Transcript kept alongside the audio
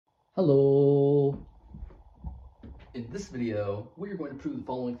Hello! In this video, we are going to prove the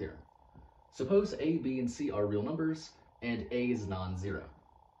following theorem. Suppose A, B, and C are real numbers, and A is non-zero.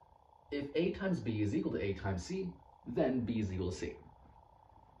 If A times B is equal to A times C, then B is equal to C.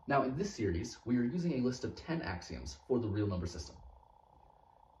 Now in this series, we are using a list of 10 axioms for the real number system.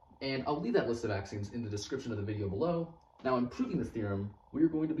 And I'll leave that list of axioms in the description of the video below. Now in proving this theorem, we are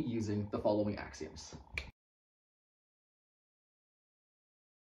going to be using the following axioms.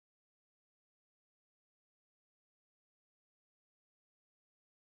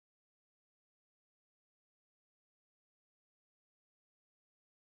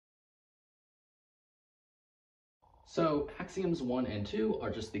 So axioms 1 and 2 are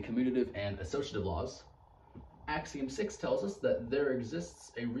just the commutative and associative laws. Axiom 6 tells us that there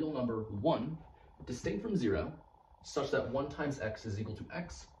exists a real number 1 distinct from 0, such that 1 times x is equal to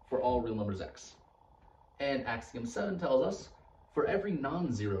x for all real numbers x. And axiom 7 tells us for every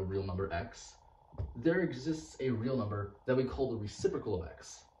non-zero real number x, there exists a real number that we call the reciprocal of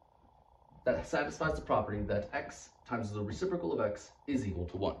x, that satisfies the property that x times the reciprocal of x is equal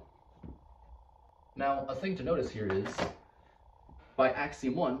to 1. Now, a thing to notice here is, by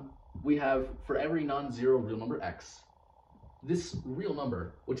axiom 1, we have for every non-zero real number x, this real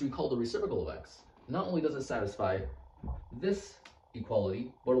number, which we call the reciprocal of x, not only does it satisfy this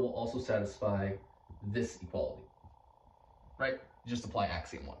equality, but it will also satisfy this equality, right? Just apply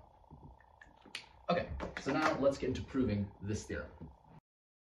axiom 1. Okay, so now let's get into proving this theorem.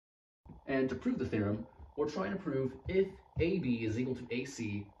 And to prove the theorem, we're trying to prove if AB is equal to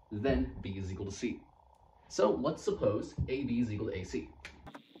AC, then B is equal to C. So let's suppose AB is equal to AC.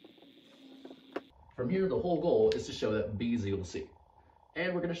 From here, the whole goal is to show that B is equal to C.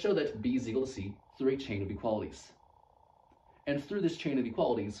 And we're going to show that B is equal to C through a chain of equalities. And through this chain of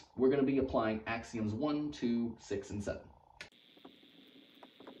equalities, we're going to be applying axioms 1, 2, 6, and 7.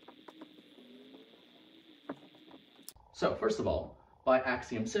 So first of all, by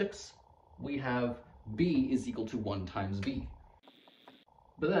axiom 6, we have B is equal to 1 times B.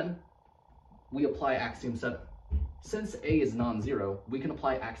 But then, we apply axiom 7. Since A is non-zero, we can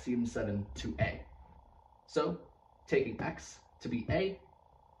apply axiom 7 to A. So, taking x to be A,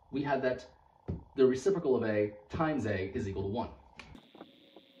 we have that the reciprocal of A times A is equal to 1.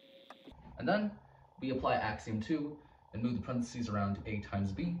 And then, we apply axiom 2 and move the parentheses around A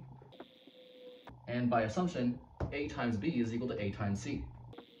times B. And by assumption, A times B is equal to A times C.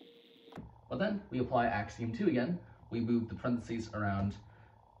 But then, we apply axiom 2 again. We move the parentheses around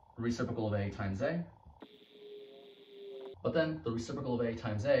reciprocal of A times A. But then the reciprocal of A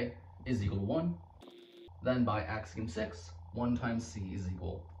times A is equal to 1. Then by axiom 6, 1 times C is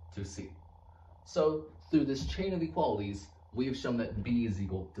equal to C. So through this chain of equalities, we have shown that B is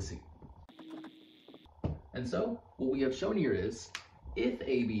equal to C. And so what we have shown here is, if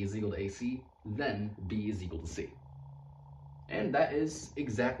AB is equal to AC, then B is equal to C. And that is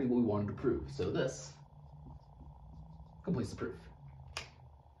exactly what we wanted to prove. So this completes the proof.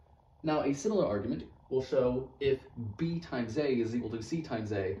 Now, a similar argument will show if B times A is equal to C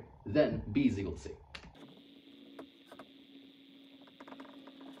times A, then B is equal to C.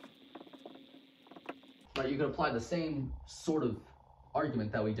 Now, you can apply the same sort of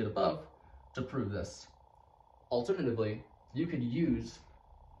argument that we did above to prove this. Alternatively, you could use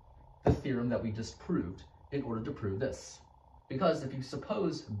the theorem that we just proved in order to prove this. Because if you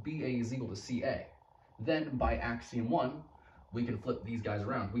suppose BA is equal to CA, then by axiom 1, we can flip these guys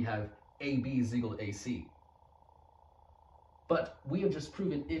around. We have AB is equal to AC. But we have just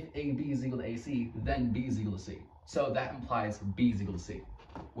proven if AB is equal to AC, then B is equal to C. So that implies B is equal to C,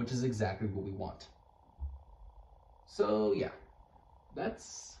 which is exactly what we want. So yeah,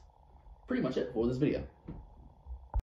 that's pretty much it for this video.